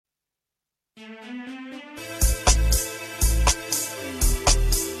Oh,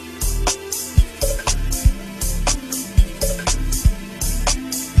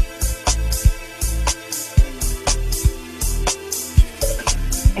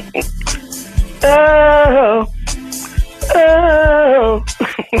 oh.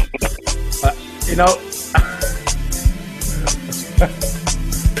 You know,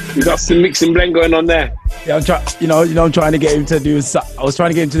 You got some mix and blend going on there. yeah, I'm trying. I'm trying to get him to do. I was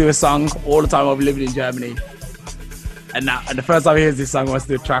trying to get him to do a song all the time I've lived in Germany, and the first time he hears this song, I wants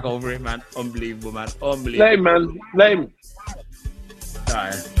to do a track over it, man. Unbelievable, man. Unbelievable. Let him. All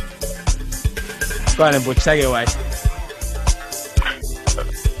right. Go on then, Butch. Take it away.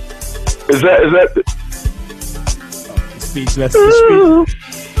 Is that? Speechless. Ooh,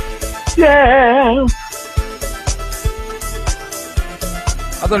 yeah.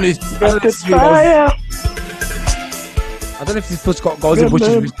 I don't know if this push goes in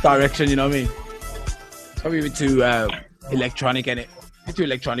Butch's direction, you know what I mean? It's probably a bit too electronic, innit? It's too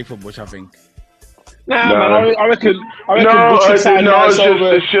electronic for Butch, I think. Nah, man, I reckon Butch would sound nice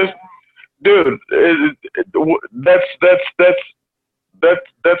over. It's just, dude.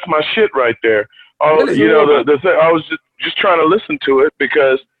 That's my shit right there. Really? You know, the thing, I was just trying to listen to it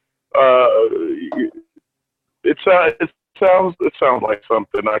because it sounds like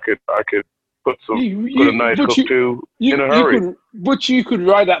something I could put a nice hook to in a hurry. You could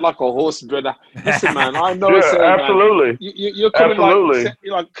ride that like a horse, brother. Listen, man, I know. Yeah, absolutely. Man, you're coming absolutely.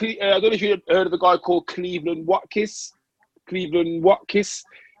 like I don't know if you heard of a guy called Cleveland Watkins. He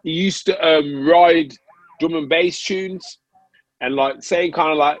used to ride drum and bass tunes. And like saying kind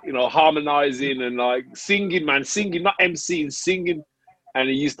of like, harmonizing and like singing, not MCing, singing. And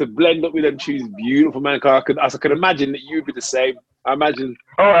he used to blend up with them tunes. Beautiful, man. I could imagine that you'd be the same. I imagine.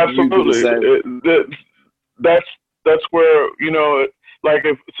 Oh, absolutely. That's where, like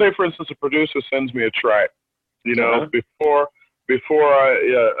if, say for instance, a producer sends me a track, before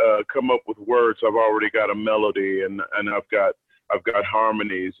I come up with words, I've already got a melody and I've got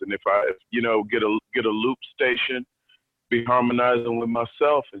harmonies. And if I get a loop station, be harmonizing with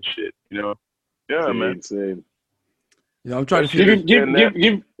myself and shit, Yeah, man. Insane. I'm trying to give him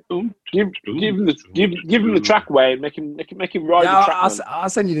the track, Wayne. Make him ride the track. I'll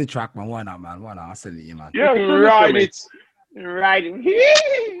send you the track, man. Why not, man? I'll send it to you, man. Yeah, ride it.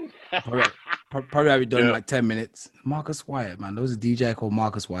 Probably have it done in like 10 minutes. Marcus Wyatt, man. There was a DJ called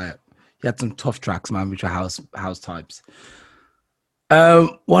Marcus Wyatt. He had some tough tracks, man, which are house types.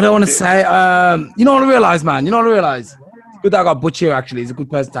 What I want to say, you know what I realize, man? Good that I got Butch here, actually. He's a good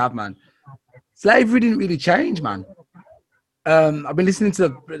person to have, man. Slavery didn't really change, man. I've been listening to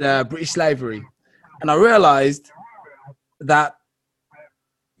the British slavery, and I realized that,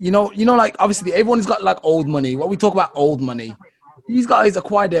 like, obviously, everyone's got, like, old money. What we talk about old money. These guys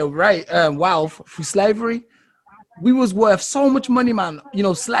acquired their wealth through slavery. We was worth so much money, man.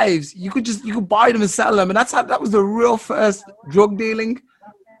 Slaves. You could buy them and sell them, and that was the real first drug dealing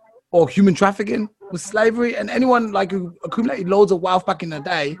or human trafficking. Was slavery, and anyone like who accumulated loads of wealth back in the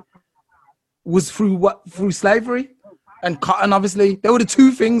day was through slavery and cotton. Obviously, there were the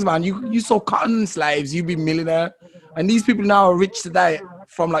two things, man. You saw cotton and slaves, you'd be a millionaire. And these people now are rich today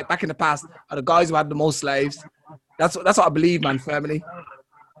from like back in the past are the guys who had the most slaves. That's what I believe, man, firmly.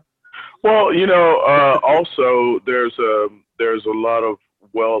 Well, also there's a lot of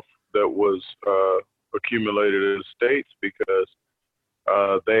wealth that was accumulated in the States because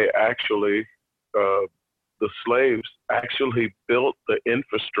they actually. The slaves actually built the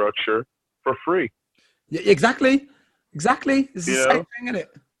infrastructure for free. Yeah, exactly. It's the same thing, isn't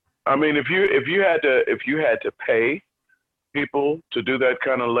it? I mean, if you had to pay people to do that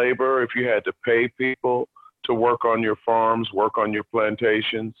kind of labor, if you had to pay people to work on your farms, work on your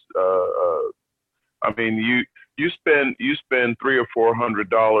plantations, I mean, you spend $300 or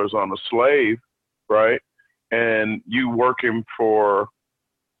 $400 on a slave, right? And you work him for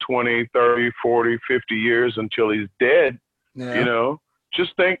 20, 30, 40, 50 years until he's dead. Yeah.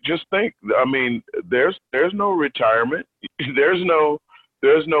 Just think. I mean, there's no retirement. There's no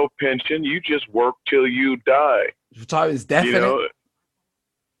pension. You just work till you die. Retirement is definite.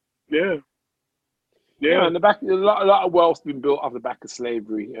 Yeah. And a lot of wealth's been built off the back of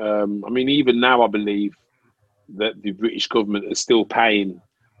slavery. I mean, even now, I believe that the British government is still paying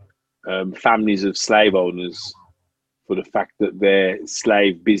families of slave owners for the fact that their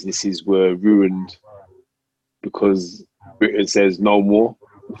slave businesses were ruined because Britain says no more,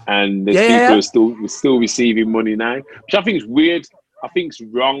 and there's people are still receiving money now, which I think is weird. I think it's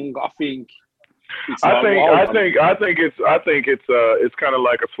wrong. I think it's it's kind of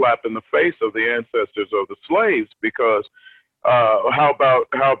like a slap in the face of the ancestors of the slaves, because How about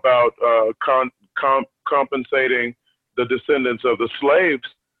compensating the descendants of the slaves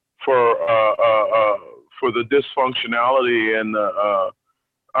for the dysfunctionality and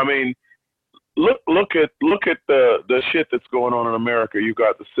I mean, look at the shit that's going on in America. You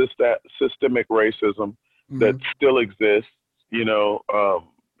got the systemic racism that still exists, you know,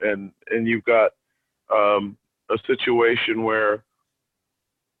 and you've got a situation where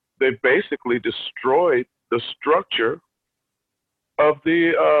they basically destroyed the structure of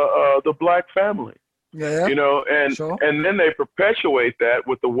the black family. Yeah, you know, and sure. and then they perpetuate that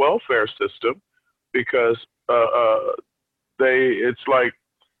with the welfare system because it's like,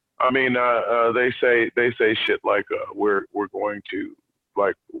 I mean, they say shit like we're going to,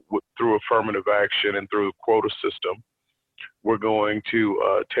 like, through affirmative action and through the quota system, we're going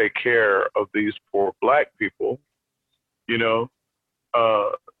to take care of these poor black people. You know,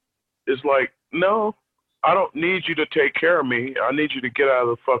 it's like, no, I don't need you to take care of me. I need you to get out of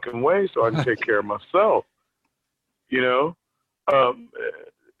the fucking way so I can take care of myself. You know, I'll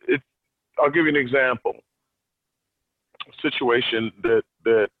give you an example. A situation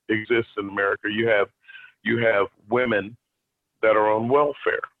that exists in America. You have women that are on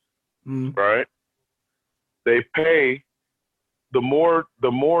welfare, right? They pay, the more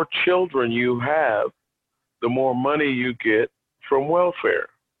children you have, the more money you get from welfare.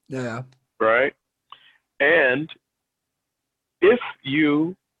 Yeah. Right. And if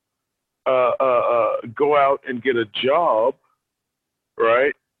you go out and get a job,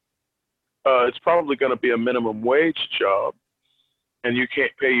 right, it's probably going to be a minimum wage job, and you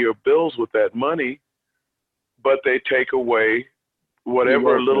can't pay your bills with that money, but they take away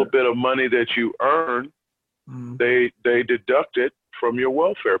whatever little bit of money that you earn, they deduct it from your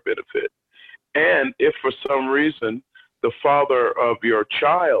welfare benefit. And if for some reason the father of your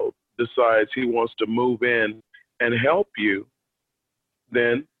child decides he wants to move in and help you,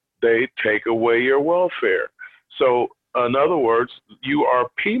 then they take away your welfare. So in other words, you are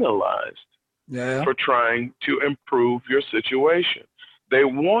penalized for trying to improve your situation. They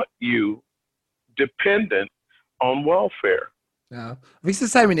want you dependent on welfare. Yeah, it's the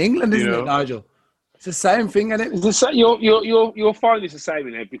same in England, isn't it, Nigel? It's the same thing, isn't it? You'll find it's the same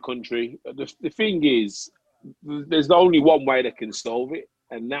in every country. The thing is, there's only one way that can solve it,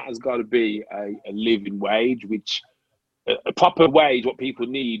 and that has got to be a living wage, which a proper wage, what people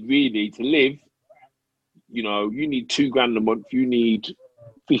need really to live. You know, you need $2,000 a month. You need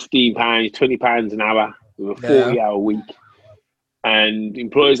 £15, £20 an hour with a 40-hour week. And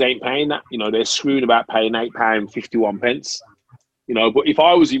employers ain't paying that. You know, they're screwing about paying £8.51. You know, but if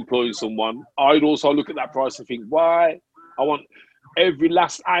I was employing someone, I'd also look at that price and think, why? I want every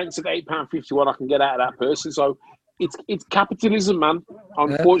last ounce of £8.51 I can get out of that person. So it's capitalism, man,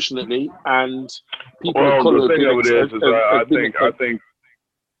 unfortunately. And people of colour. The thing of it is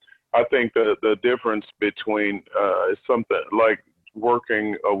I think the difference between is something like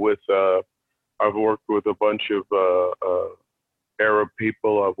working with. I've worked with a bunch of Arab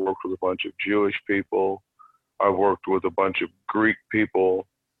people. I've worked with a bunch of Jewish people. I've worked with a bunch of Greek people.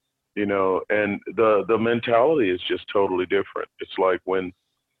 You know, and the mentality is just totally different. It's like when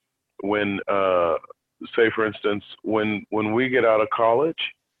say for instance, when we get out of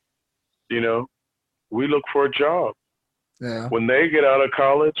college, you know, we look for a job. Yeah. When they get out of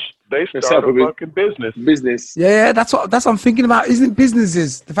college, they start a fucking business. Yeah, that's what I'm thinking about. Isn't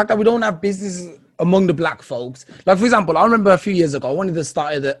businesses, the fact that we don't have businesses among the black folks? Like, for example, I remember a few years ago, I wanted to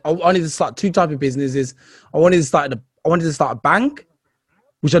start two types of businesses. I wanted to start a bank,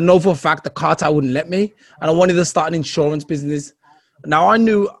 which I know for a fact the cartel wouldn't let me, and I wanted to start an insurance business. Now I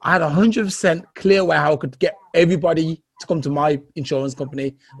knew I had 100% clear way how I could get everybody to come to my insurance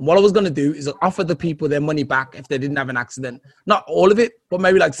company. And what I was going to do is offer the people their money back if they didn't have an accident. Not all of it, but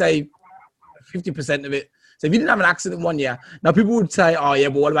maybe like say 50% of it. So if you didn't have an accident one year, now people would say, oh yeah,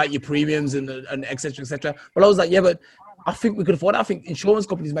 but what about your premiums and et cetera, et cetera. But I was like, yeah, but I think we could afford it. I think insurance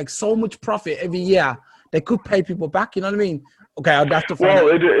companies make so much profit every year. They could pay people back. You know what I mean? Okay, I'd have to find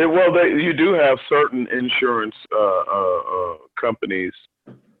out. You do have certain insurance companies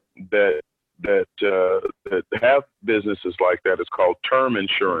that have businesses like that. It's called term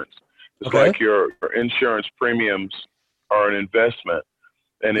insurance. It's like your insurance premiums are an investment,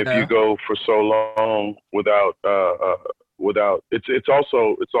 and if you go for so long without it's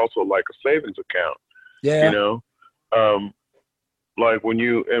also like a savings account. Yeah, you know, like when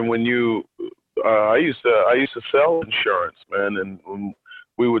you I used to sell insurance, man, and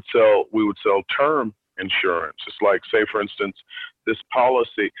we would sell term insurance. It's like, say for instance, this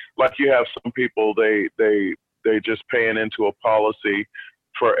policy, like you have some people, they just paying into a policy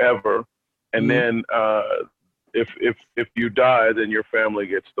forever, and then if you die, then your family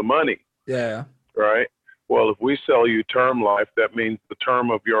gets the money. Yeah. Right. Well, if we sell you term life, that means the term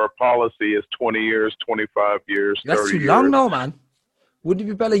of your policy is 20 years, 25 years, That's 30 too years. long, though, man. Wouldn't it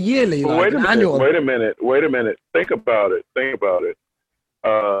be better yearly, Well, like annual? Wait a minute. Think about it.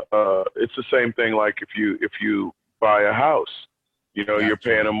 It's the same thing like if you buy a house. You know, you're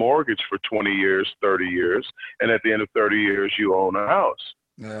paying a mortgage for 20 years, 30 years, and at the end of 30 years, you own a house.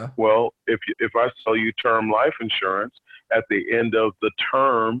 Yeah. Well, if I sell you term life insurance at the end of the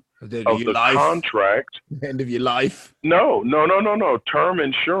term of the contract, the end of your life. No. Term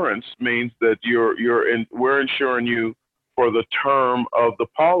insurance means that we're insuring you for the term of the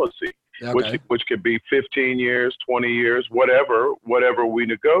policy, okay. which could be 15 years, 20 years, whatever we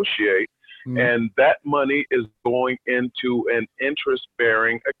negotiate. And that money is going into an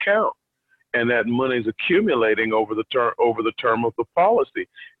interest-bearing account, and that money is accumulating over the term of the policy.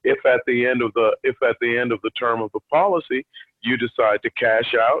 If at the end of the term of the policy you decide to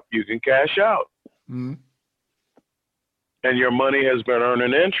cash out, you can cash out, and your money has been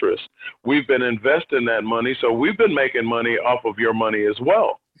earning interest. We've been investing that money, so we've been making money off of your money as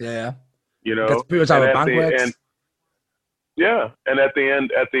well. Yeah, you know, that's pretty much how a bank works. And at the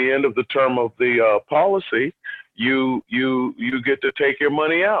end of the term of the policy, you get to take your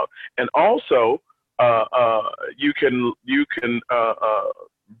money out, and also you can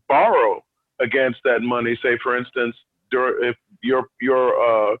borrow against that money. Say, for instance, if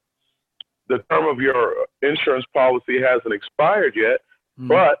the term of your insurance policy hasn't expired yet,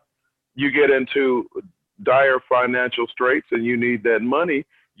 but you get into dire financial straits and you need that money,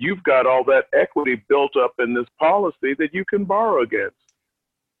 you've got all that equity built up in this policy that you can borrow against.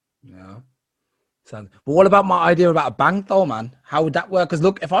 Yeah. But what about my idea about a bank though, man? How would that work? Because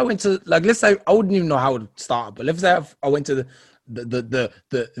look, if I went to, like, let's say, I wouldn't even know how it would start, but let's say I went to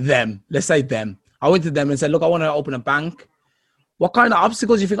let's say them. I went to them and said, look, I want to open a bank. What kind of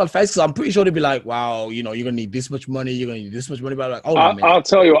obstacles do you think I'll face? Because I'm pretty sure they'd be like, wow, you know, you're going to need this much money. You're going to need this much money. But like, I'll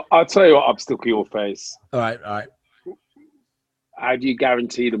tell you what obstacle you'll face. All right. How do you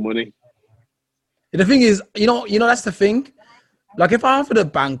guarantee the money? The thing is, you know, that's the thing. Like, if I offered a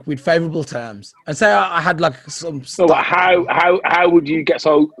bank with favorable terms and say I had like some. So how would you get?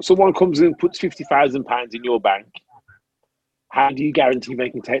 So someone comes in and puts £50,000 in your bank. How do you guarantee they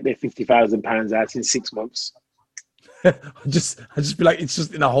can take their £50,000 out in 6 months? I just be like, it's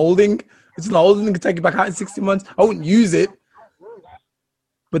just in a holding. It's in a holding. You can take it back out in 60 months. I wouldn't use it.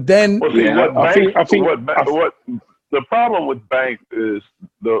 But then, what the problem with banks is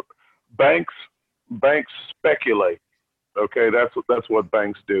the banks speculate. Okay, that's what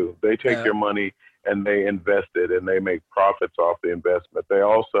banks do. They take your money and they invest it, and they make profits off the investment. They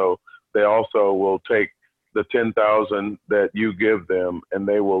also will take the $10,000 that you give them, and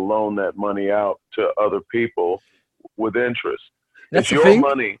they will loan that money out to other people with interest. It's your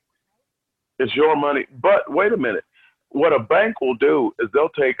money. It's your money. But wait a minute. What a bank will do is they'll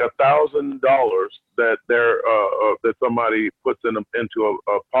take $1,000 that that somebody puts into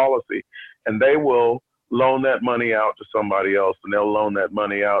a policy, and they will loan that money out to somebody else, and they'll loan that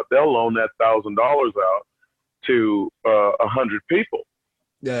money out. They'll loan that $1,000 out to 100 people.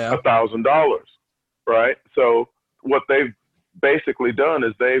 Yeah, $1,000, right? So what they've basically done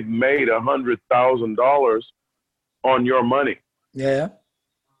is they've made $100,000 on your money. Yeah.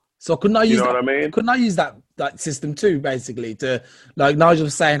 So couldn't I use what I mean? Couldn't I use that system too, basically, to, like Nigel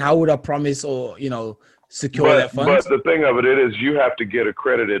was saying, how would I promise or, you know, secure that funds? But the thing of it is you have to get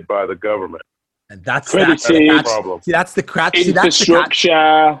accredited by the government. And that's the problem. See, that's the crutch.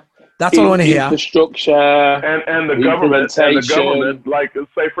 Infrastructure. That's what I want to hear. Infrastructure. And the government, like,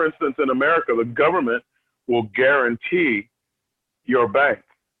 say, for instance, in America, the government will guarantee your bank.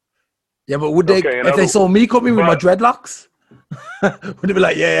 Yeah, but would they, if they saw me coming with my dreadlocks, would they be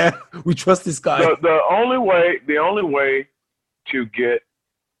like, yeah, we trust this guy? The only way to get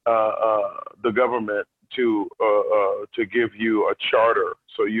the government to give you a charter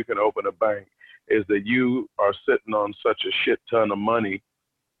so you can open a bank is that you are sitting on such a shit ton of money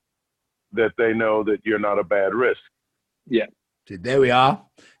that they know that you're not a bad risk. Yeah. See, there we are.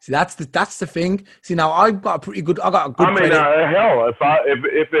 See, that's the thing. See, now I got a good credit. Hell,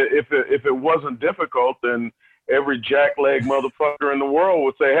 if it wasn't difficult, then every jackleg motherfucker in the world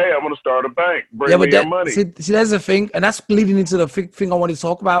would say, "Hey, I'm going to start a bank. Bring me your money." See, there's the thing, and that's leading into the thing I wanted to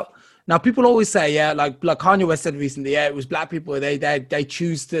talk about. Now, people always say, like Kanye West said recently, it was black people. They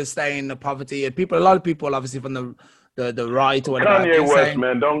choose to stay in the poverty, and a lot of people, obviously from the right or whatever. Kanye West,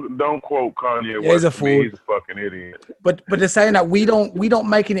 man, don't quote Kanye West. He's a fool. He's a fucking idiot. But they're saying that we don't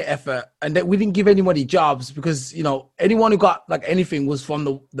make any effort, and that we didn't give anybody jobs because anyone who got like anything was from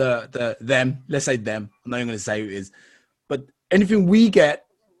the them. Let's say them. I'm not even gonna say who it is, but anything we get,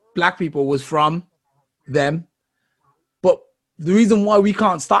 black people, was from them. But the reason why we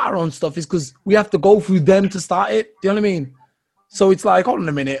can't start our own stuff is because we have to go through them to start it. Do you know what I mean? So it's like, hold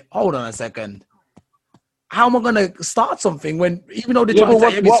on a second. How am I going to start something when, even though they're trying to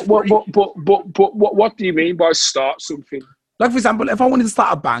say what do you mean by start something? Like, for example, if I wanted to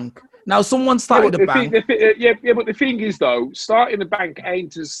start a bank, now someone started a bank. But the thing is, though, starting a bank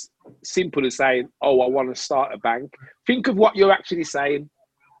ain't as simple as saying, oh, I want to start a bank. Think of what you're actually saying.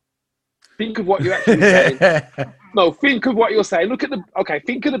 Think of what you're actually saying. No, think of what you're saying. Think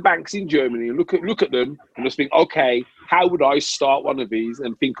of the banks in Germany and look at them and just think, okay, how would I start one of these?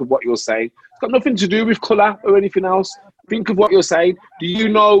 And think of what you're saying. It's got nothing to do with colour or anything else. Think of what you're saying. Do you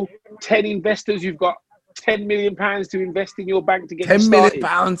know 10 investors? You've got £10 million to invest in your bank to get £10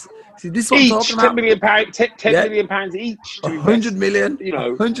 million. See, this is what I'm talking about. £10 million, £10 million each. 100 million.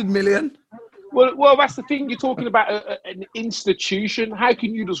 100 million. Well, that's the thing. You're talking about an institution. How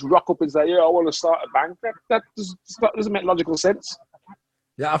can you just rock up and say, "Yeah, I want to start a bank"? That doesn't make logical sense.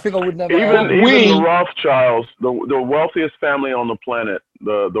 Yeah, I think I would never. Even the Rothschilds, the wealthiest family on the planet,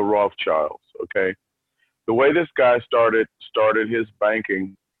 the Rothschilds. Okay, the way this guy started his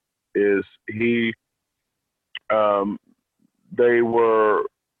banking is it was,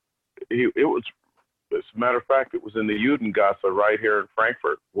 as a matter of fact, it was in the Judengasse right here in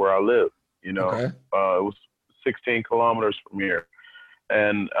Frankfurt where I live. Okay. It was 16 kilometers from here.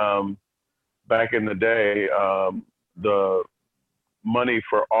 And back in the day, the money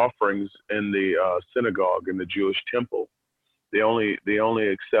for offerings in the synagogue, in the Jewish temple, the only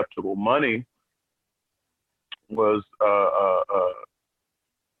acceptable money was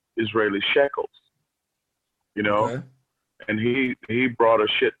Israeli shekels, Okay. And he brought a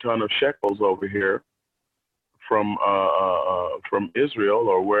shit ton of shekels over here from Israel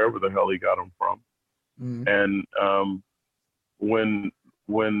or wherever the hell he got them from. And when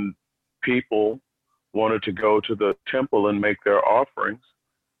people wanted to go to the temple and make their offerings,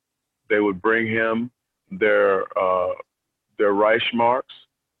 they would bring him their Reichsmarks,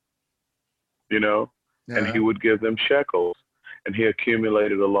 and he would give them shekels. And he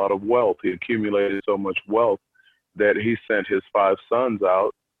accumulated a lot of wealth. He accumulated so much wealth that he sent his 5 sons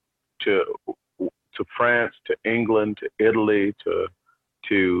out to France, to England, to Italy,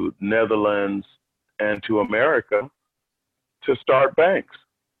 to Netherlands, and to America to start banks.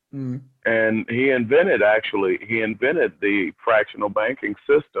 And he invented the fractional banking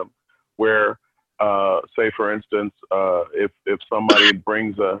system where, say for instance, if somebody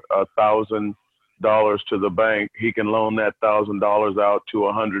brings $1,000 to the bank, he can loan that $1,000 out to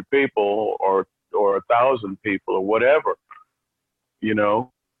 100 people or 1,000 people or whatever,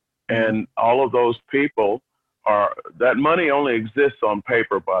 And all of those people that money only exists on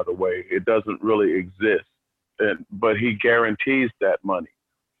paper, by the way. It doesn't really exist, but he guarantees that money.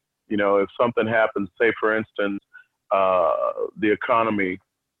 If something happens, say for instance, the economy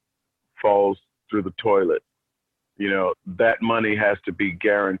falls through the toilet, that money has to be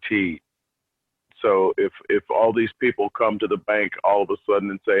guaranteed. So if all these people come to the bank all of a sudden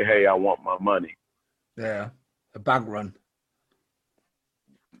and say, hey, I want my money. Yeah, a bank run.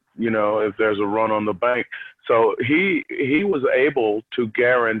 If there's a run on the bank. So he was able to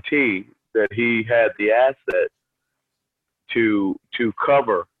guarantee that he had the asset to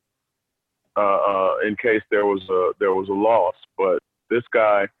cover in case there was a loss. But this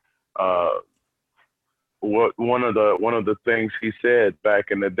guy, one of the things he said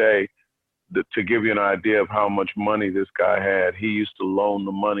back in the day, to give you an idea of how much money this guy had, he used to loan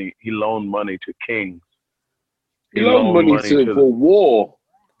the money. He loaned money to kings. He loaned money for war.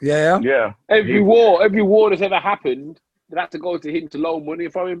 Yeah. Yeah. Every war that's ever happened, they had to go to him to loan money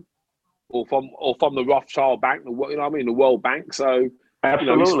from him, or from the Rothschild Bank, the World Bank. So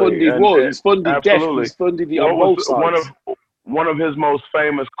absolutely, he's funded death, he's funded the on both sides. One of his most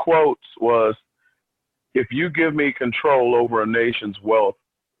famous quotes was, "If you give me control over a nation's wealth,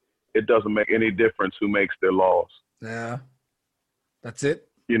 it doesn't make any difference who makes their laws." Yeah, that's it.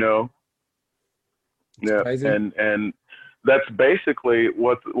 Yeah, crazy. and that's basically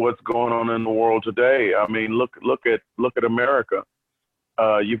what's going on in the world today. I mean, look at America.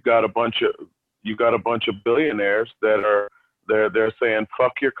 You've got a bunch of billionaires that are they're saying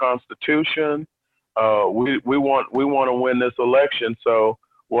fuck your Constitution. We want to win this election. So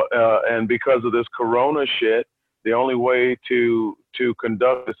and because of this Corona shit, the only way to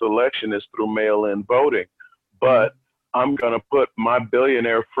conduct this election is through mail-in voting. But I'm going to put my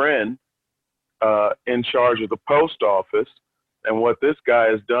billionaire friend in charge of the post office. And what this guy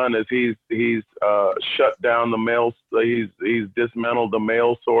has done is he's shut down the mail. He's dismantled the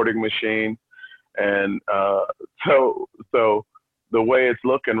mail sorting machine, and so the way it's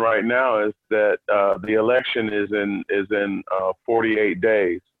looking right now is that the election is in 48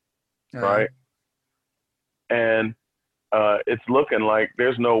 days, right? And it's looking like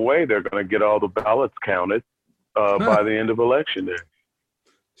there's no way they're going to get all the ballots counted by the end of election day.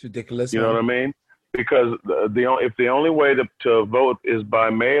 It's ridiculous. You know what I mean? Because if the only way to vote is by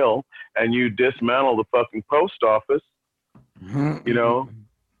mail, and you dismantle the fucking post office, you know,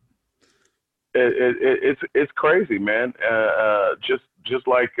 it's crazy, man. Just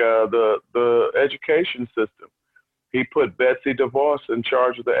like the education system, he put Betsy DeVos in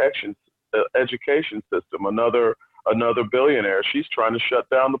charge of the education system. Another billionaire. She's trying to shut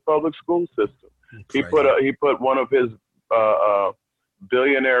down the public school system. He put one of his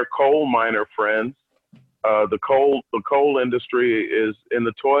billionaire coal miner friends. The coal industry is in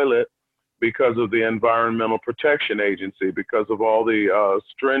the toilet because of the Environmental Protection Agency, because of all the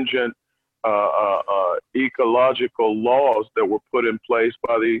stringent ecological laws that were put in place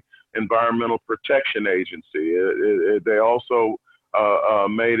by the Environmental Protection Agency. They also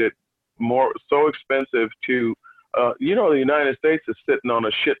made it so expensive to, the United States is sitting on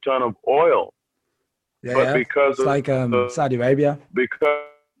a shit ton of oil. Yeah, but because it's like Saudi Arabia. Because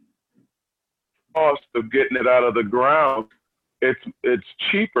cost of getting it out of the ground, it's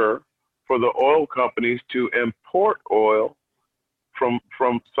cheaper for the oil companies to import oil from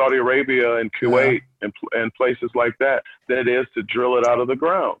Saudi Arabia and Kuwait and places like that than it is to drill it out of the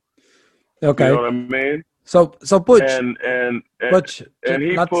ground. Okay, you know what I mean? So Butch, Butch, and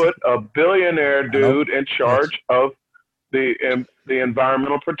he put a billionaire dude in charge of the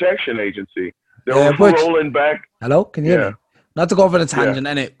Environmental Protection Agency. They were rolling back. Hello, can you hear me? Not to go off on a tangent,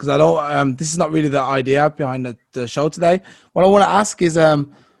 innit? Because I don't. This is not really the idea behind the show today. What I want to ask is,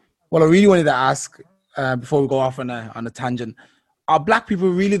 what I really wanted to ask before we go off on a tangent. Are black people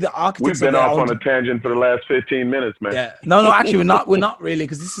really the architects? We've been off on a tangent for the last 15 minutes, man. Yeah. No, actually, we're not really,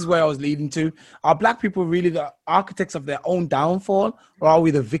 because this is where I was leading to. Are black people really the architects of their own downfall, or are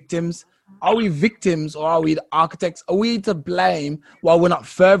we the victims? Are we victims, or are we the architects? Are we to blame while we're not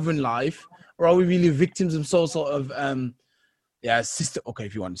further in life, or are we really victims of some sort of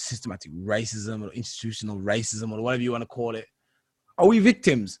if you want systematic racism or institutional racism or whatever you want to call it? Are we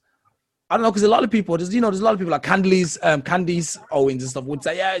victims? I don't know, because a lot of people, there's a lot of people like Candice Owens and stuff would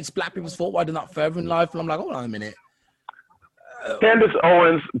say, yeah, it's black people's fault why they're not further in life. And I'm like, hold on a minute. Candace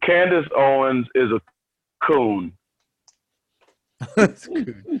Owens is a coon.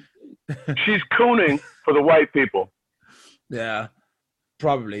 She's cooning for the white people. Yeah,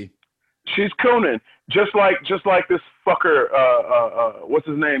 probably. She's cooning, just like this fucker. What's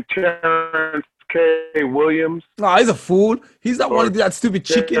his name? Terrence K. Williams. No, he's a fool. He's not one of that stupid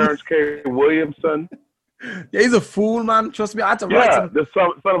chicken. Terrence K. Williamson. Yeah, he's a fool, man. Trust me, I had to write him. The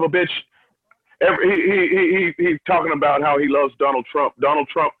son of a bitch. He's talking about how he loves Donald Trump. Donald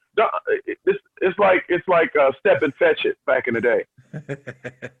Trump. It's like Step and Fetch It back in the day.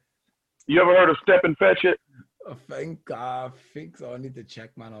 You ever heard of Step and Fetch It? I think so. I need to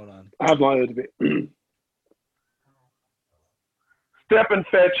check, man. Hold on. I have not heard of it. Step and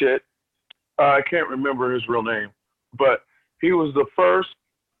Fetch It. I can't remember his real name, but he was the first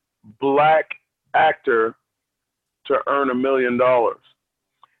black actor to earn $1 million.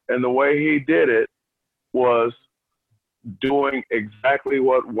 And the way he did it was doing exactly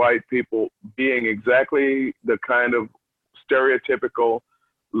what white people, being exactly the kind of stereotypical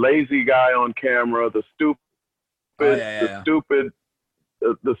lazy guy on camera, the stupid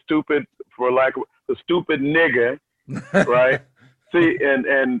nigga, right? See,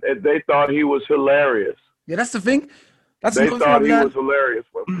 and they thought he was hilarious. Yeah, that's the thing. They thought he was hilarious.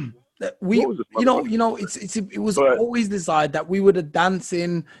 It was always decided that we were the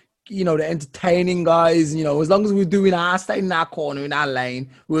dancing, the entertaining guys. As long as we were doing staying in our corner, in our lane,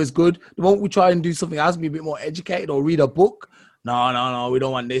 we was good. The moment we try and do something else, be a bit more educated or read a book, no, we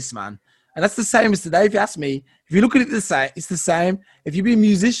don't want this, man. And that's the same as today. If you ask me, if you look at it it's the same. If you be a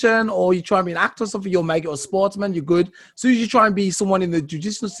musician or you try and be an actor or something, you'll make it, or a sportsman, you're good. As soon as you try and be someone in the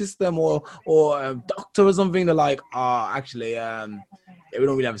judicial system or a doctor or something, they're like, we don't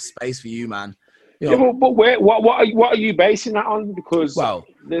really have a space for you, man. But what are you basing that on? Because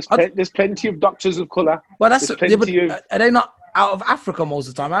there's plenty of doctors of color. Well, are they not? out of Africa most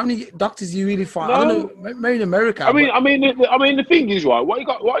of the time. How many doctors you really find? No. I don't know, maybe in America. I mean, the thing is, right? What you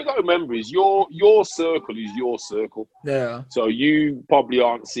got to remember is your circle is your circle. Yeah. So you probably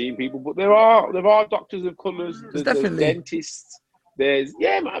aren't seeing people, but there are doctors of colours. There's dentists. There's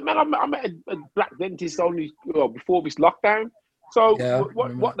man. I met a black dentist only before this lockdown. So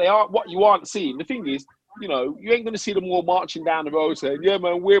what you aren't seeing. The thing is, you ain't going to see them all marching down the road saying, "Yeah,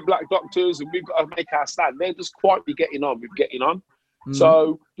 man, we're black doctors and we've got to make our stand." They're just quietly getting on with getting on. Mm.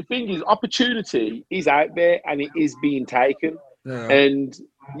 So the thing is, opportunity is out there and it is being taken. Yeah. And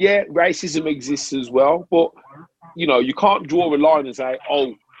racism exists as well. But, you can't draw a line and say,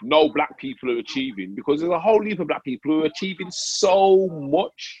 oh, no black people are achieving, because there's a whole heap of black people who are achieving so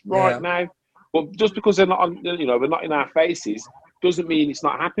much right now. But just because they're not they're not in our faces doesn't mean it's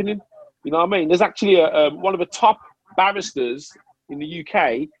not happening. You know what I mean? There's actually one of the top barristers in the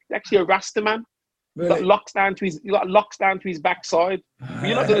UK, actually a Rasta man. Really? He got locks down to his backside. But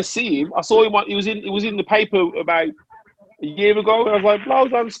you're not going to see him. I saw him. He was in the paper about a year ago, and I was like,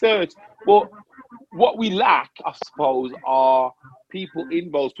 blows on skirts. But what we lack, I suppose, are people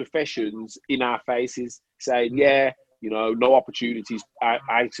in those professions in our faces saying, no opportunities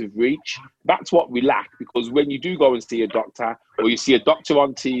out of reach. That's what we lack, because when you do go and see a doctor, or you see a doctor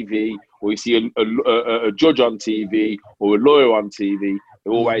on TV, or you see a judge on TV, or a lawyer on TV,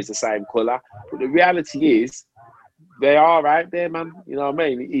 they're always the same colour. But the reality is, they are out there, man. You know what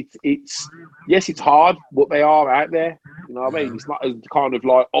I mean? It's hard, but they are out there. You know what I mean? It's not as kind of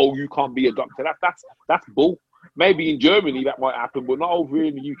like, oh, you can't be a doctor. That's bull. Maybe in Germany that might happen, but not over here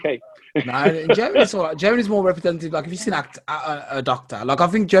in the UK. No, in Germany, it's all right. Germany's more representative. Like, if you've seen a doctor, like, I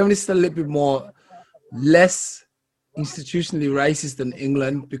think Germany's still a little bit less institutionally racist than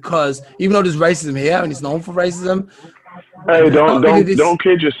England, because even though there's racism here and it's known for racism. Hey, don't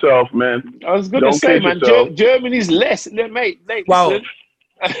kid yourself, man. I was going to say, man, Germany's less, mate. Wow.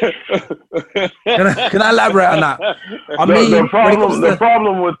 Can I elaborate on that? The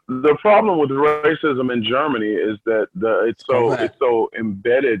problem with racism in Germany is that it's so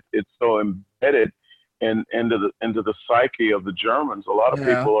embedded into the psyche of the Germans. A lot of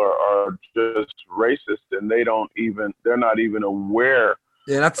people are just racist, and they're not even aware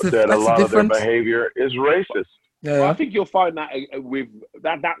that a lot of their behavior is racist. Yeah. Well, I think you'll find that with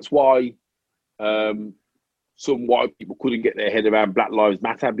that. That's why some white people couldn't get their head around Black Lives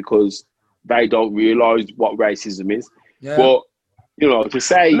Matter, because they don't realise what racism is. Yeah. But to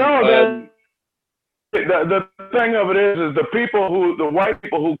say the thing of it is the white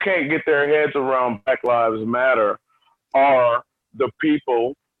people who can't get their heads around Black Lives Matter are the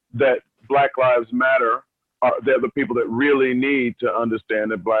people that Black Lives Matter are. They're the people that really need to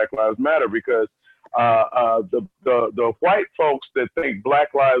understand that Black Lives Matter, because the white folks that think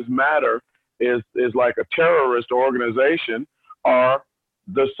Black Lives Matter is like a terrorist organization are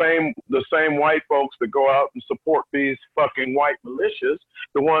the same white folks that go out and support these fucking white militias.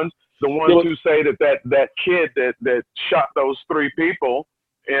 The ones who say that kid that shot those 3 people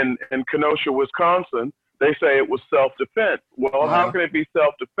in Kenosha, Wisconsin, they say it was self-defense. Well, how can it be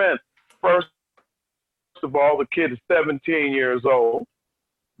self-defense? First of all, the kid is 17 years old,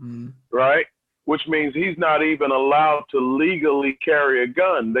 right? Which means he's not even allowed to legally carry a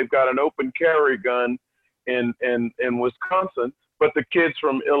gun. They've got an open carry gun in Wisconsin, but the kid's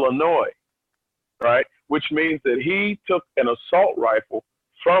from Illinois, right? Which means that he took an assault rifle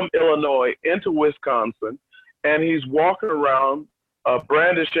from Illinois into Wisconsin, and he's walking around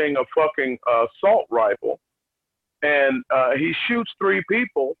brandishing a fucking assault rifle, and he shoots 3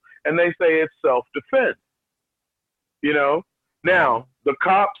 people, and they say it's self-defense. Now the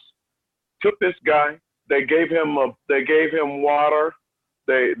cops took this guy. They gave him water.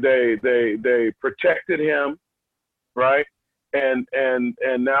 They protected him, right? And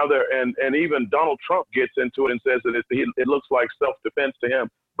now and even Donald Trump gets into it and says that it looks like self-defense to him.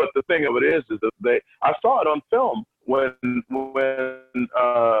 But the thing of it is that I saw it on film when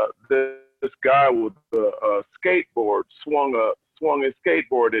this guy with a skateboard swung his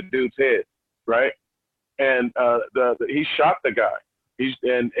skateboard at dude's head, right? And he shot the guy.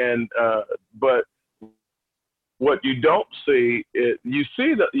 But what you don't see is you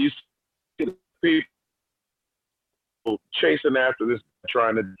see the people chasing after this,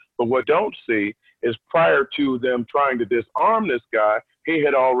 but what don't see is prior to them trying to disarm this guy, he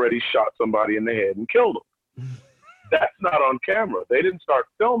had already shot somebody in the head and killed him. That's not on camera. They didn't start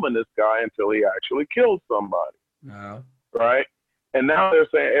filming this guy until he actually killed somebody. No. Right? And now they're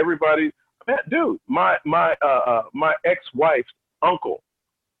saying everybody, dude, my ex-wife's uncle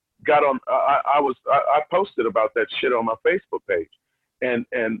got on. I posted about that shit on my Facebook page, and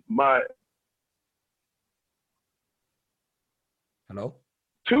my Hello?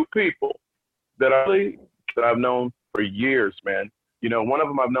 Two people that I've known for years, man. You know, one of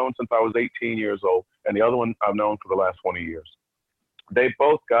them I've known since I was 18 years old, and the other one I've known for the last 20 years. They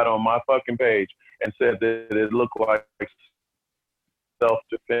both got on my fucking page and said that it looked like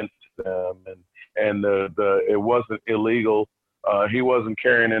self-defense to them, and it wasn't illegal. He wasn't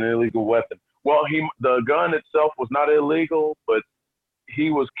carrying an illegal weapon. Well, the gun itself was not illegal, but he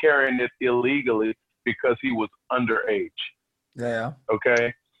was carrying it illegally because he was underage. Yeah.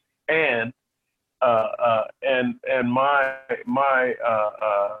 Okay, and my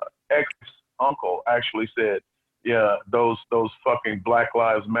ex uncle actually said, yeah, those fucking Black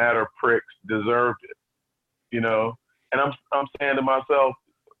Lives Matter pricks deserved it, you know. And I'm saying to myself,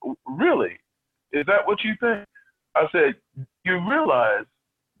 really, is that what you think? I said, you realize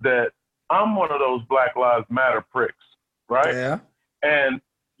that I'm one of those Black Lives Matter pricks, right? Yeah. And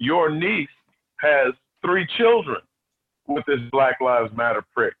your niece has 3 children with this Black Lives Matter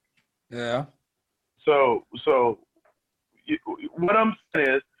prick. Yeah. So what I'm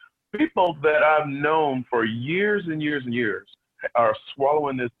saying is, people that I've known for years and years and years are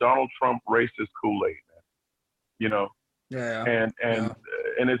swallowing this Donald Trump racist Kool-Aid, man. You know. Yeah. And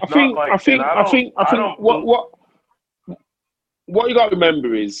it's I think what you got to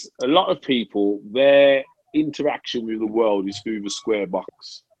remember is a lot of people, their interaction with the world is through the square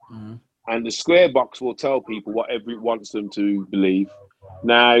box. Mm-hmm. And the square box will tell people whatever it wants them to believe.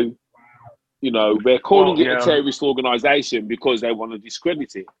 Now, you know, they're calling it a terrorist organization because they want to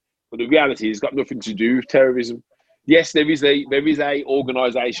discredit it. But the reality is, it's got nothing to do with terrorism. Yes, there is a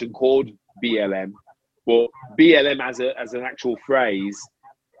organization called BLM, but BLM as an actual phrase,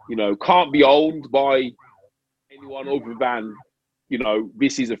 you know, can't be owned by anyone other than, you know,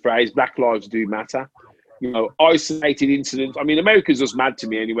 this is a phrase, Black Lives Do Matter. You know, isolated incidents. I mean, America's just mad to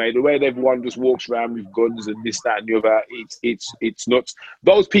me anyway. The way everyone just walks around with guns and this, that, and the other, it's nuts.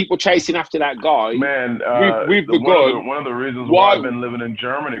 Those people chasing after that guy, man, with the gun. One of the reasons why I've been living in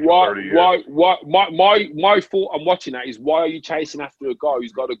Germany for 30 years. My thought on watching that is, why are you chasing after a guy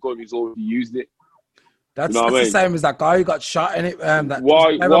who's got a gun who's already used it? That's the same as that guy who got shot in it.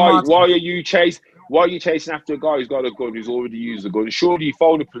 Why are you chasing after a guy who's got a gun, who's already used a gun? Surely you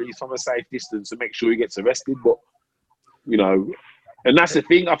phone the police from a safe distance and make sure he gets arrested. But, you know, and that's the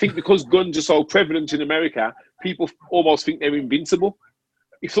thing. I think because guns are so prevalent in America, people almost think they're invincible.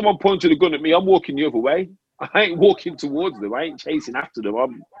 If someone pointed a gun at me, I'm walking the other way. I ain't walking towards them. I ain't chasing after them.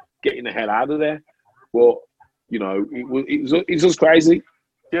 I'm getting the hell out of there. Well, you know, it was crazy.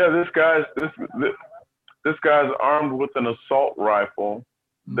 Yeah, this guy's armed with an assault rifle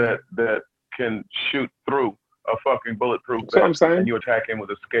that can shoot through a fucking bulletproof vest. That's what I'm saying. And you attack him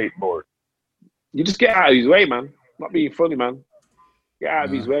with a skateboard. You just get out of his way, man. Not being funny, man. Get out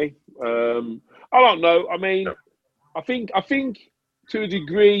of his way. I don't know. I mean, I think to a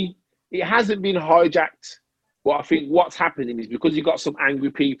degree it hasn't been hijacked. But I think what's happening is because you've got some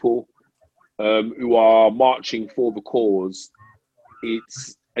angry people who are marching for the cause.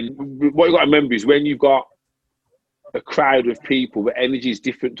 And what you got to remember is, when you've got a crowd of people, the energy is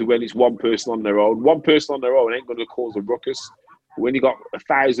different to when it's one person on their own. One person on their own ain't going to cause a ruckus. But when you got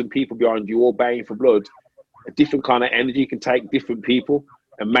 1,000 people behind you all baying for blood, a different kind of energy can take different people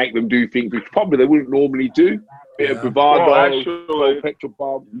and make them do things which probably they wouldn't normally do. Bit of bravado, well, actually, petrol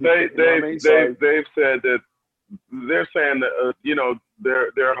bomb. They've said that they're saying that you know,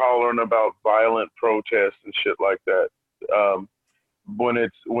 they're hollering about violent protests and shit like that. When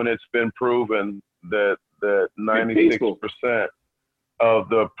it's been proven that 96% of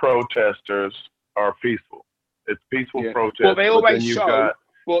the protesters are peaceful. It's peaceful protest. Well, they always you've show.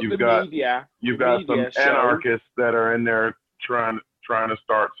 got some anarchists that are in there trying to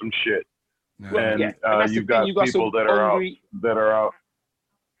start some shit. Yeah. And you've got people that are out.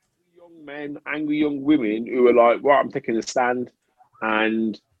 Young men, angry young women who are like, right, I'm taking a stand,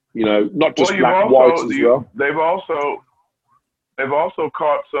 and you know, not just black, whites as well. They've also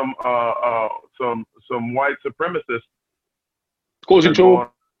caught some white supremacists causing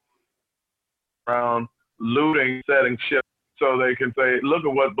trouble around looting, setting shit, so they can say, look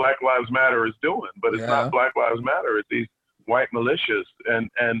at what Black Lives Matter is doing. But it's not Black Lives Matter. It's these white militias, and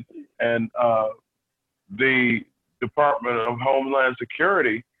the Department of Homeland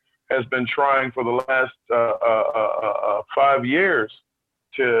Security has been trying for the last 5 years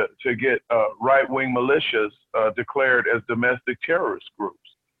to get right-wing militias declared as domestic terrorist groups.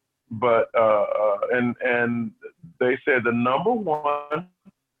 But and they said the number one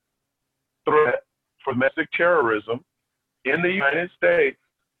threat for domestic terrorism in the United States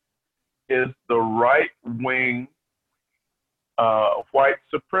is the right-wing white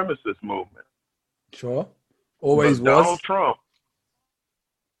supremacist movement. Sure, always was. Donald Trump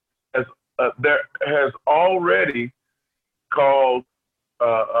there has already called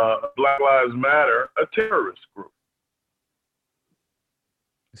Black Lives Matter a terrorist group.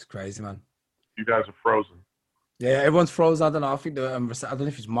 It's crazy, man. You guys are frozen. Yeah, everyone's frozen. I don't know. I think I don't know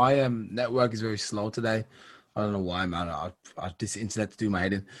if it's my network is very slow today. I don't know why, man. I this internet to do my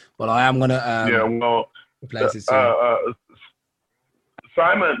head in, but I am gonna replace it soon.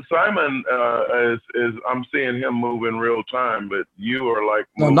 Simon is I'm seeing him move in real time, but you are like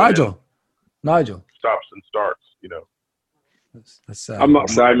Nigel stops and starts. You know, that's I'm not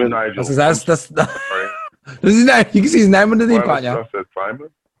Simon. Nigel. That's his name. You can see his name underneath, can't you? I said Simon.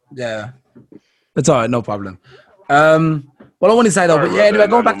 Yeah, that's all right. No problem. Well, I want to say though, but yeah, anyway,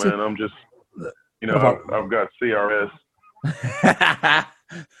 going back to. I'm just, I've got CRS.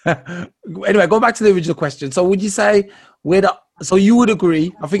 Anyway, go back to the original question. So, would you say so you would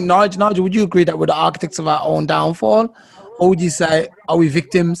agree? I think Nigel, would you agree that we're the architects of our own downfall, or would you say are we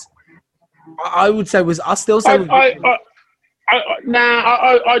victims? I would say I still say.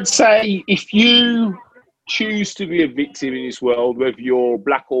 I'd say if you choose to be a victim in this world, whether you're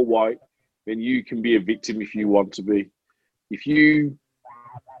black or white, then you can be a victim if you want to be. If you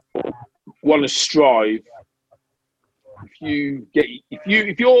want to strive,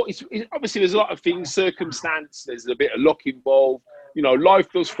 obviously there's a lot of things, circumstance, there's a bit of luck involved.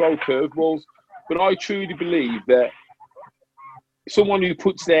 Life does throw curveballs, but I truly believe that someone who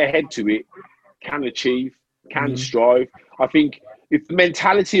puts their head to it can achieve, can strive. I think if the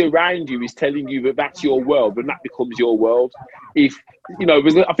mentality around you is telling you that that's your world, then that becomes your world. I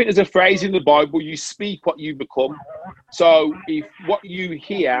think there's a phrase in the Bible, you speak what you become. So if what you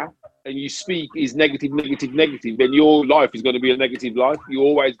hear and you speak is negative, then your life is going to be a negative life. You're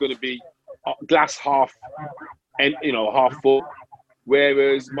always going to be glass half full.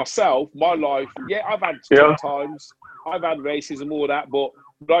 Whereas myself, my life, I've had tough times. I've had racism, all that, but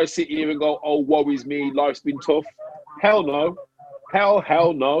would I sit here and go, oh, woe is me, life's been tough? Hell no.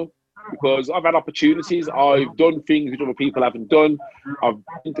 Hell no. Because I've had opportunities. I've done things which other people haven't done. I've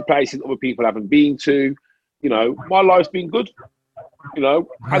been to places other people haven't been to. My life's been good. Do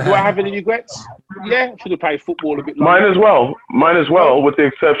I have any regrets? Yeah, should have played football a bit longer. Mine as well, with the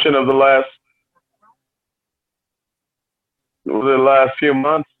exception of the last few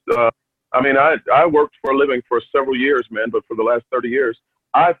months. I worked for a living for several years, man, but for the last 30 years,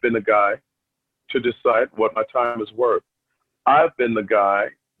 I've been the guy to decide what my time is worth. I've been the guy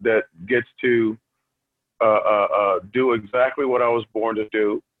that gets to do exactly what I was born to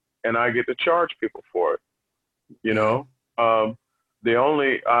do, and I get to charge people for it.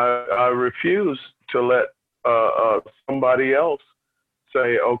 I refuse to let somebody else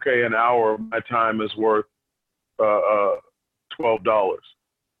say, okay, an hour of my time is worth $12.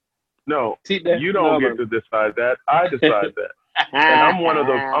 No, you don't get to decide that. I decide that. And I'm one of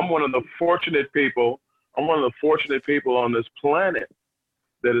the fortunate people. I'm one of the fortunate people on this planet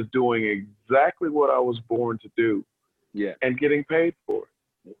that is doing exactly what I was born to do. Yeah. And getting paid for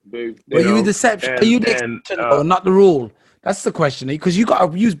it. Are you the exception? Are you the exception or not the rule? That's the question. Because you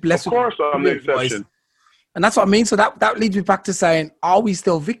got to use blessed. Of course, I'm the exception. And that's what I mean. So that leads me back to saying, are we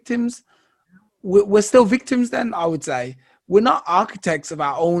still victims? We're still victims then, I would say. We're not architects of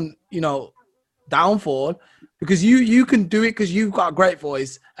our own, downfall, because you can do it because you've got a great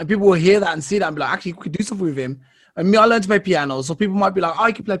voice and people will hear that and see that and be like, actually, we could do something with him. And me, I learned to play piano. So people might be like,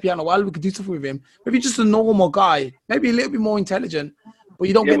 I can play piano. Well, we could do something with him. Maybe just a normal guy, maybe a little bit more intelligent, but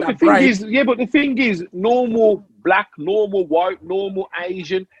you don't get that break. But the thing is, normal black, normal white, normal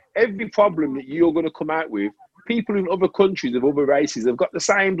Asian, every problem that you're going to come out with, people in other countries of other races have got the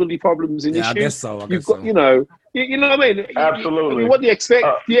same bloody problems and issues. I guess so. You know what I mean? Absolutely. What do you expect?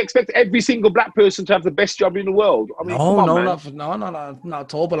 Do you expect every single black person to have the best job in the world? I mean, not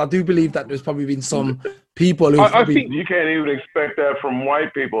at all. But I do believe that there's probably been some people who. I think you can't even expect that from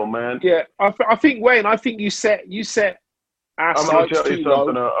white people, man. Yeah, I think Wayne. I think you set our sights too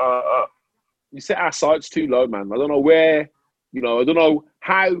low. You set our sights too low, man. I don't know where. I don't know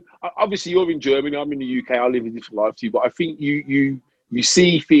how. Obviously, you're in Germany. I'm in the UK. I live a different life to you. But I think you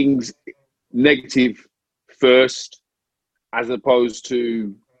see things negative first, as opposed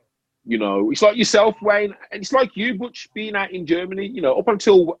to, it's like yourself, Wayne, and it's like you, Butch, being out in Germany. Up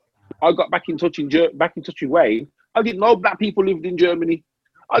until I got back in touch with Wayne, I didn't know black people lived in Germany.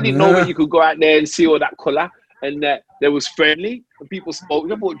 I didn't know that you could go out there and see all that colour, and that there was friendly and people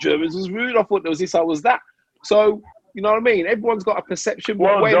spoke. I thought Germans was rude. I thought there was this, I was that. So. You know what I mean? Everyone's got a perception.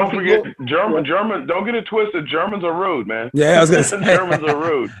 Well, don't forget, German. Don't get it twisted. Germans are rude, man. Yeah, I was going to say. Germans are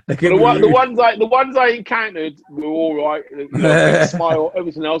rude. The ones I encountered were all right. Smile,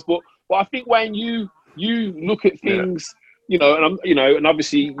 everything else. But I think when you look at things you know, and and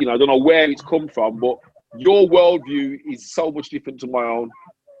obviously, I don't know where it's come from, but your worldview is so much different to my own,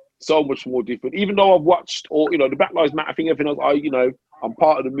 so much more different. Even though I've watched all, the Black Lives Matter thing, everything else, I'm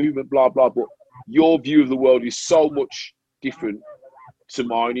part of the movement, blah blah. But your view of the world is so much different to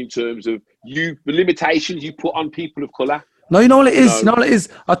mine in terms of the limitations you put on people of color. No, you know what it is. You know what it is.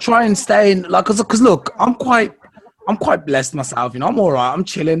 I try and stay in, like, cause look, I'm quite blessed myself. I'm all right. I'm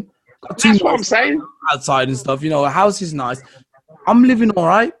chilling. That's what I'm saying. Outside and stuff. The house is nice. I'm living all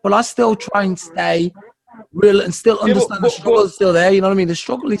right, but I still try and stay real and still understand the struggle is still there. You know what I mean? The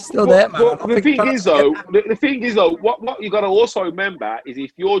struggle is still there, man. But the thing is, though, what you got to also remember is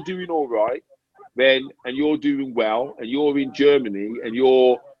if you're doing all right, then and you're doing well, and you're in Germany, and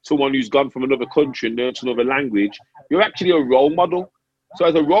you're someone who's gone from another country and learned another language, you're actually a role model. So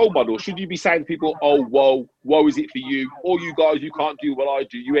as a role model, should you be saying to people, oh, woe is it for you? All you guys, you can't do what I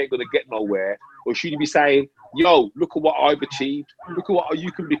do. You ain't going to get nowhere. Or should you be saying, yo, look at what I've achieved. Look at what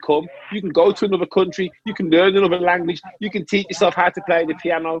you can become. You can go to another country. You can learn another language. You can teach yourself how to play the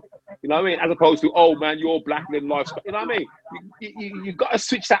piano. You know what I mean? As opposed to, oh, man, you're black, then life's... You know what I mean? You've got to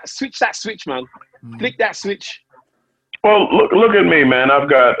switch that switch, man. Flick that switch. Well, look at me, man. I've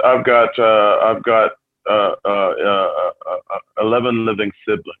got 11 living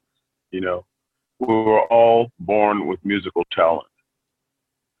siblings. We were all born with musical talent.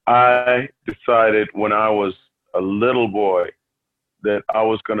 I decided when I was a little boy that I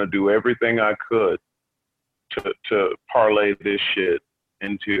was going to do everything I could to parlay this shit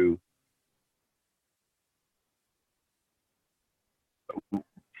into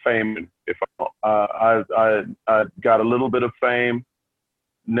fame. If I got a little bit of fame,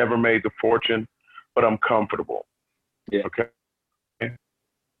 never made the fortune, but I'm comfortable. Yeah. Okay.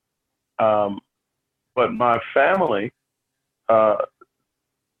 But my family,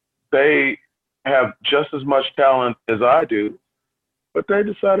 they have just as much talent as I do, but they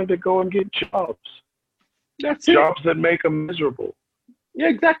decided to go and get jobs. That's jobs that make them miserable. Yeah,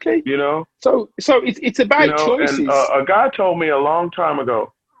 exactly. So it's about choices. And a guy told me a long time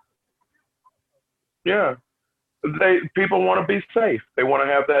ago. Yeah, people want to be safe. They want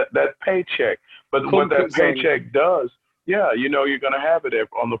to have that paycheck. But what that paycheck does, you're going to have it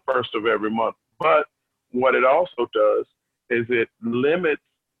on the first of every month. But what it also does is it limits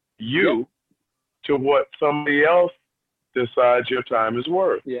you to what somebody else decides your time is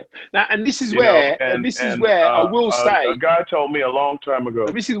worth. Yeah. Now, and this is where I will say. A guy told me a long time ago.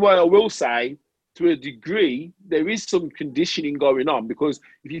 This is why I will say, to a degree, there is some conditioning going on, because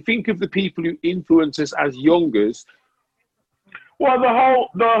if you think of the people who influence us as youngers. Well, the whole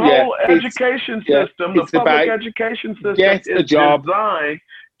education system, the public education system is designed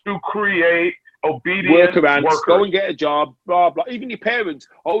to create obedient workers. Go and get a job, blah, blah. Even your parents,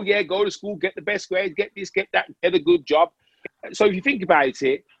 oh yeah, go to school, get the best grades, get this, get that, get a good job. So if you think about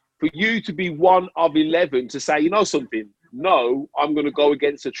it, for you to be one of 11 to say, something, no, I'm going to go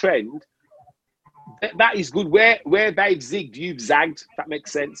against a trend, that is good. Where they've zigged, you've zagged. That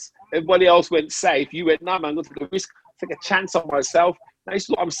makes sense. Everybody else went safe. You went, no, man, I'm going to take a risk, take a chance on myself. Now, this is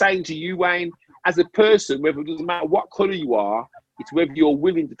what I'm saying to you, Wayne. As a person, whether it doesn't matter what colour you are, it's whether you're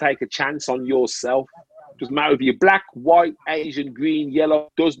willing to take a chance on yourself. It doesn't matter if you're black, white, Asian, green, yellow,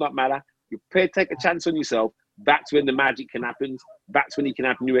 does not matter. You're prepared to take a chance on yourself. That's when the magic can happen. That's when you can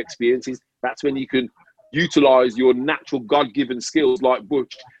have new experiences. That's when you can utilize your natural God-given skills like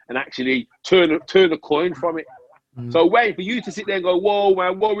Butch and actually turn a coin from it. So wait for you to sit there and go, whoa,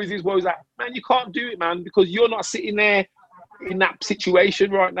 man, what is this, what is that? Man, you can't do it, man, because you're not sitting there in that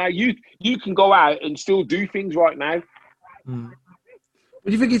situation right now. You can go out and still do things right now.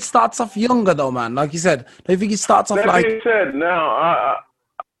 But you think it starts off younger though, man? Like you said, do you think it starts off like... That being said, now,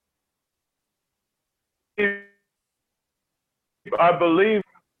 I believe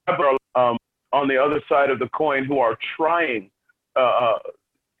on the other side of the coin who are trying.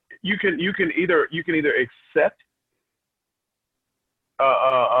 You can either accept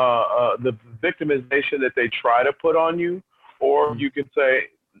the victimization that they try to put on you, or you can say,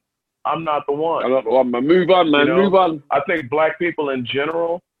 I'm not the one. I'm not the one, man. Move on, man. Move on. I think black people in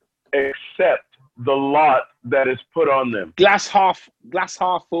general accept the lot that is put on them. Glass half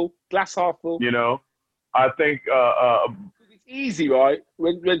full. I think it's easy, right?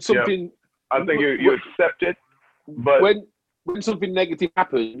 When something, I think you accept it, but when something negative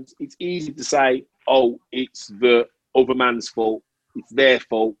happens, it's easy to say, "Oh, it's the other man's fault. It's their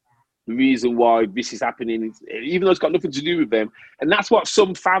fault. The reason why this is happening, even though it's got nothing to do with them." And that's what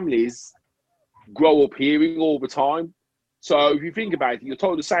some families grow up hearing all the time. So if you think about it, you're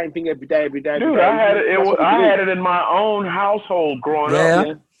told the same thing every day. Dude, I had it in my own household growing up.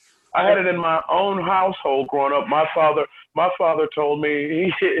 Yeah. I had it in my own household growing up. My father my father told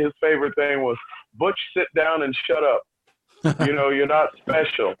me his favorite thing was, Butch, sit down and shut up. You know, you're not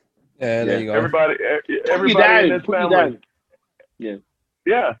special. Yeah, there you go. Everybody in this family. Yeah.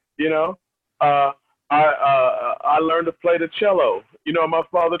 You know, I learned to play the cello. You know, my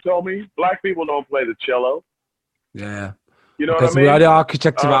father told me black people don't play the cello. Yeah. You know okay, what so I mean? we are the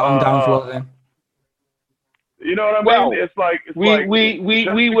architects of our own downfall then. You know what I mean? It's like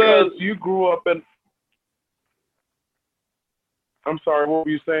we were. You grew up in. I'm sorry. What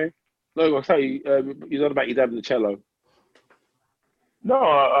were you saying? No, I say you're not about your dad and the cello.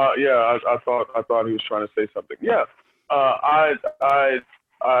 No, yeah, I thought he was trying to say something. Yeah, I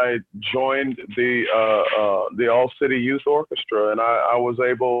joined the All City Youth Orchestra, and I was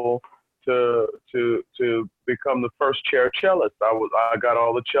able to become the first chair cellist. I got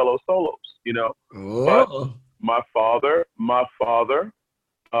all the cello solos, you know. Oh. But my father,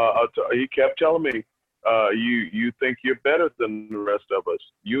 he kept telling me, you think you're better than the rest of us.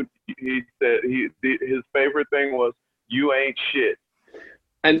 He said his favorite thing was, you ain't shit.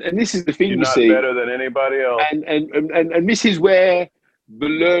 And this is the thing, you're you not see, better than anybody else. And this is where the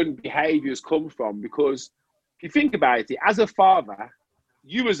learned behaviours come from, because if you think about it, as a father,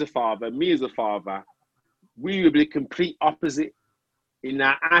 you as a father, me as a father, we will be the complete opposite. In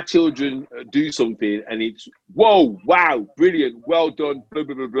that our children do something and it's whoa, wow, brilliant, well done, blah,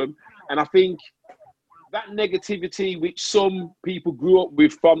 blah, blah, blah. And I think that negativity which some people grew up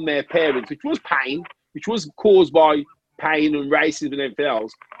with from their parents, which was pain, which was caused by pain and racism and everything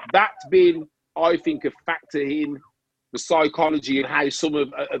else, that's been, I think, a factor in the psychology and how some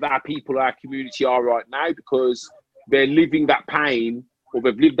of our people, our community are right now, because they're living that pain, or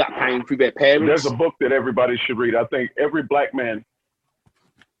they've lived that pain through their parents. There's a book that everybody should read. I think every black man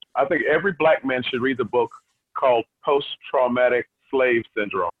should read the book called Post-Traumatic Slave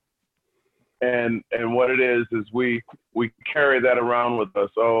Syndrome. And what it is we carry that around with us.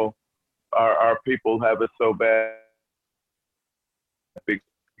 Oh, our people have it so bad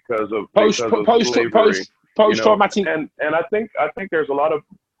because of slavery. Post-traumatic. You know? And I think there's a lot of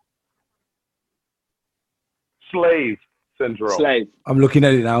slave syndrome. Slave. I'm looking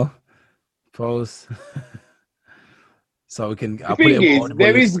at it now. Post. So we can. The thing is,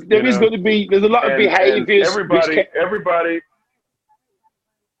 there's a lot of behaviours. Everybody.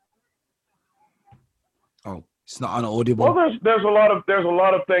 Oh, it's not unaudible. Well, there's a lot of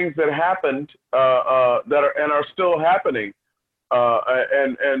things that happened that are still happening,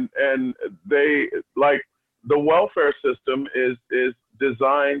 and they, like, the welfare system is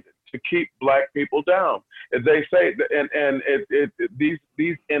designed to keep black people down. They say, and these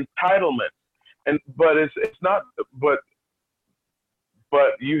entitlements,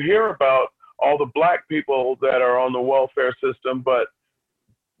 but you hear about all the black people that are on the welfare system, but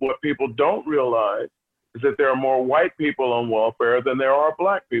what people don't realize is that there are more white people on welfare than there are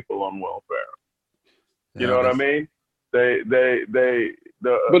black people on welfare. You know what I mean? But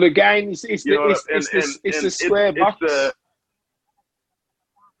again, it's the square box.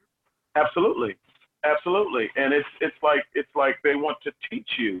 Absolutely, and it's like they want to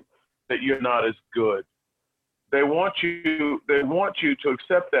teach you that you're not as good. They want you to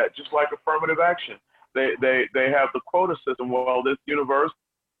accept that, just like affirmative action. They have the quota system. Well, this university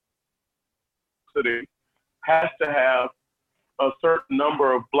has to have a certain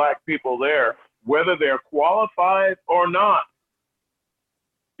number of black people there, whether they're qualified or not.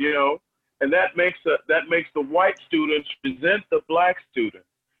 You know, and that makes the white students resent the black students.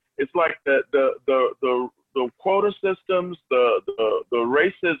 It's like the quota systems, the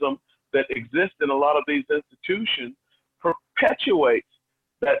racism that exists in a lot of these institutions perpetuates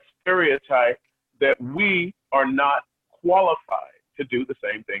that stereotype that we are not qualified to do the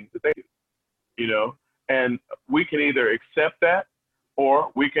same things that they do, you know, and we can either accept that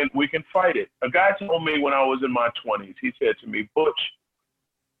or we can fight it. A guy told me when I was in my 20s, he said to me, Butch,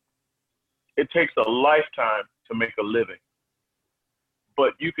 it takes a lifetime to make a living,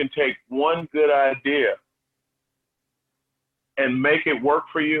 but you can take one good idea and make it work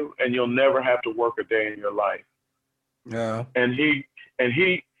for you, and you'll never have to work a day in your life. Yeah. And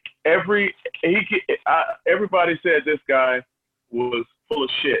everybody said this guy was full of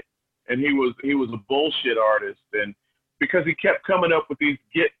shit, and he was a bullshit artist, and because he kept coming up with these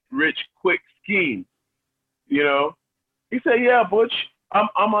get rich quick schemes, you know. He said, "Yeah, Butch,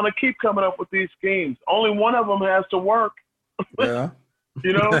 I'm gonna keep coming up with these schemes. Only one of them has to work." Yeah.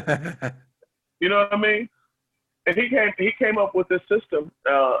 You know. You know what I mean? And he came up with this system,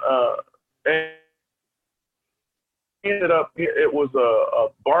 and ended up, it was a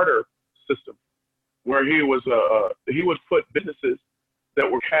barter system where he would put businesses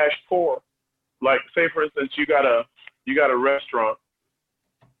that were cash poor, like, say for instance, you got a you got a restaurant,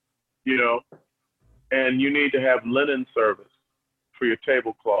 you know, and you need to have linen service for your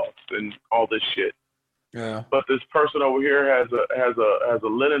tablecloths and all this shit. Yeah. But this person over here has a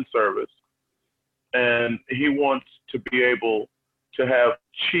linen service, and he wants to be able to have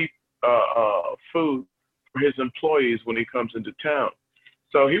cheap food for his employees when he comes into town.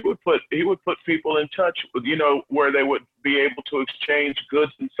 So he would put people in touch with, you know, where they would be able to exchange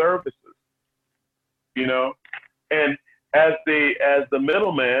goods and services, you know, and as the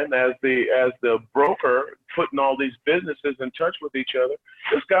middleman, as the broker, putting all these businesses in touch with each other,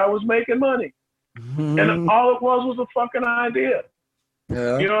 this guy was making money, and all it was a fucking idea.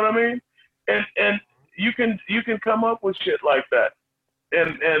 Yeah. You know what I mean? And you can come up with shit like that,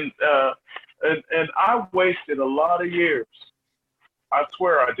 and I wasted a lot of years. I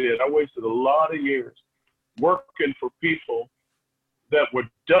swear I did. I wasted a lot of years working for people that were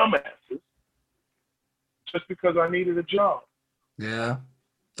dumbasses just because I needed a job. Yeah,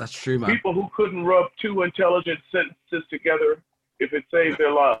 that's true, man. People who couldn't rub two intelligent sentences together if it saved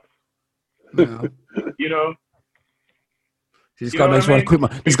their life. Yeah. You know? This guy makes me want to quit my.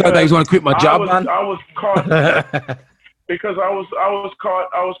 This guy makes me want to quit my job, man. I was caught because I was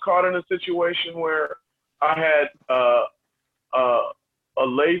caught in a situation where I had a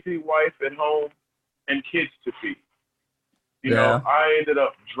lazy wife at home and kids to feed. You know, I ended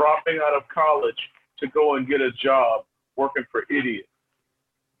up dropping out of college to go and get a job working for idiots.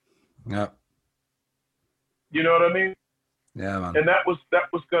 Yeah. You know what I mean? Yeah, man. And that was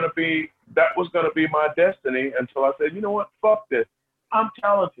gonna be my destiny until I said, you know what, fuck this. I'm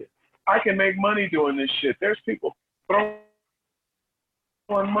talented. I can make money doing this shit. There's people throwing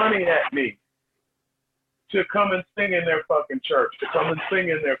money at me to come and sing in their fucking church, to come and sing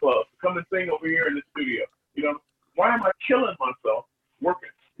in their club, to come and sing over here in the studio. You know, why am I killing myself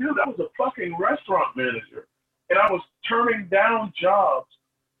working? Dude, I was a fucking restaurant manager, and I was turning down jobs,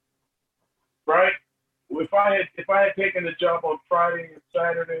 right? If I had taken the job on Friday and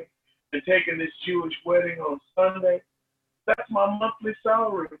Saturday and taken this Jewish wedding on Sunday, that's my monthly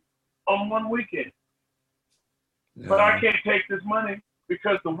salary on one weekend. Yeah. But I can't take this money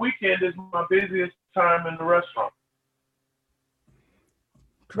because the weekend is my busiest time in the restaurant.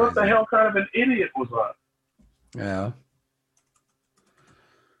 Crazy. What the hell kind of an idiot was I? Yeah.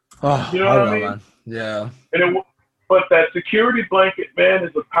 Oh, you know what I mean? Man. Yeah. But that security blanket, man,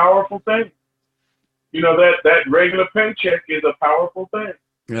 is a powerful thing. You know, that regular paycheck is a powerful thing.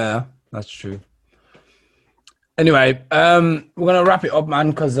 Yeah, that's true. Anyway, we're gonna wrap it up, man,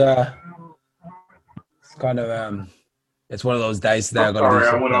 because it's kind of it's one of those days today. I'm sorry,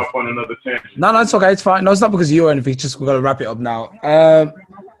 I went off on another tangent. No, it's okay. It's fine. No, it's not because of you or anything. Just we're gonna wrap it up now.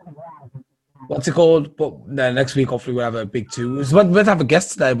 What's it called? But then next week, hopefully, we'll have a big two. We're supposed to have a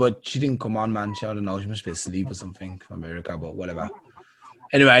guest today, but she didn't come on, man. I don't know. She must be asleep or something from America, but whatever.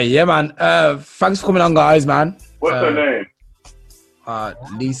 Anyway, yeah, man. Thanks for coming on, guys, man. What's her name?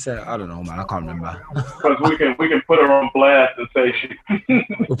 Lisa. I don't know, man. I can't remember. Because we can put her on blast and say she.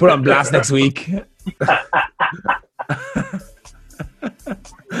 We'll put her on blast next week.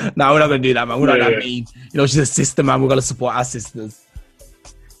 No, we're not gonna do that, man. We're not that mean. You know, she's a sister, man. We're gonna support our sisters.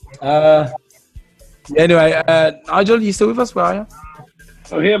 Anyway, Nigel, you still with us? Where are you?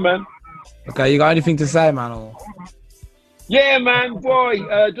 I'm here, man. Okay, you got anything to say, man? Or? Yeah, man, boy.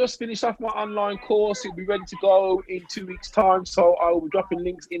 Just finished off my online course. It'll be ready to go in 2 weeks' time. So I will be dropping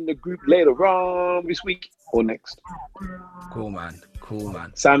links in the group later on this week or next. Cool, man.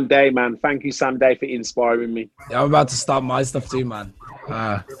 Sam Day, man. Thank you, Sam Day, for inspiring me. Yeah, I'm about to start my stuff too, man.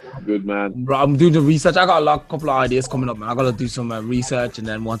 Good, man. I'm doing the research. I got a couple of ideas coming up, man. I got to do some research, and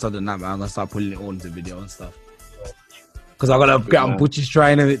then once I've done that, man, I'm going to start putting it all into video and stuff. Because I got to get on Butch's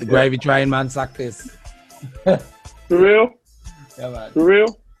train and the gravy train, man. Sack this. For real? Yeah, man. For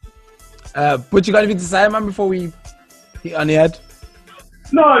real? But you got anything to say, man, before we hit on the head?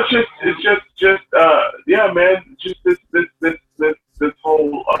 No, it's just yeah, man. Just this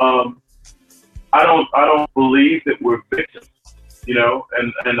whole I don't believe that we're victims, you know,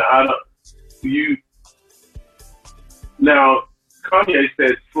 and I don't now Kanye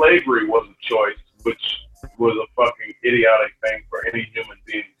said slavery was a choice, which was a fucking idiotic thing for any human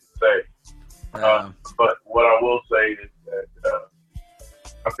being to say. But what I will say is that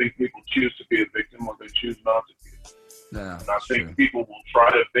I think people choose to be a victim or they choose not to be. Yeah, and I think people will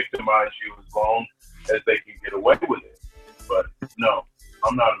try to victimize you as long as they can get away with it. But no,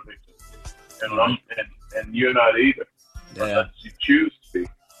 I'm not a victim, and you're not either. Yeah, unless you choose to be.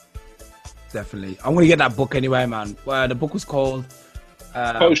 Definitely. I'm gonna get that book anyway, man. Well, the book was called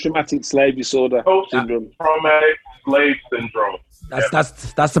Post-Traumatic Slave Disorder Syndrome. Post-Traumatic Slave Syndrome.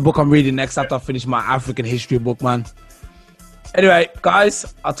 That's the book I'm reading next after I finish my African history book, man. Anyway,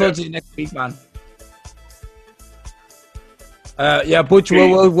 guys, I'll talk to you next week, man. Butch,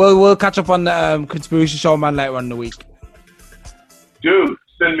 we'll catch up on the Conspiracy Show, man, later on in the week. Dude,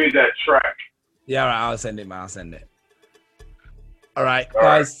 send me that track. Yeah, all right, I'll send it, man. I'll send it. All right,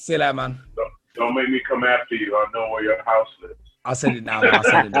 guys, see you later, man. Don't make me come after you. I know where your house is. I'll send it now.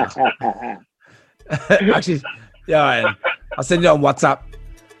 Actually, yeah, man. I'll send it on WhatsApp.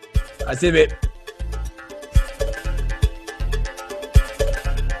 I see it.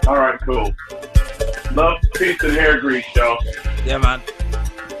 All right, cool. Love, peace, and hair grease, y'all. Yeah, man.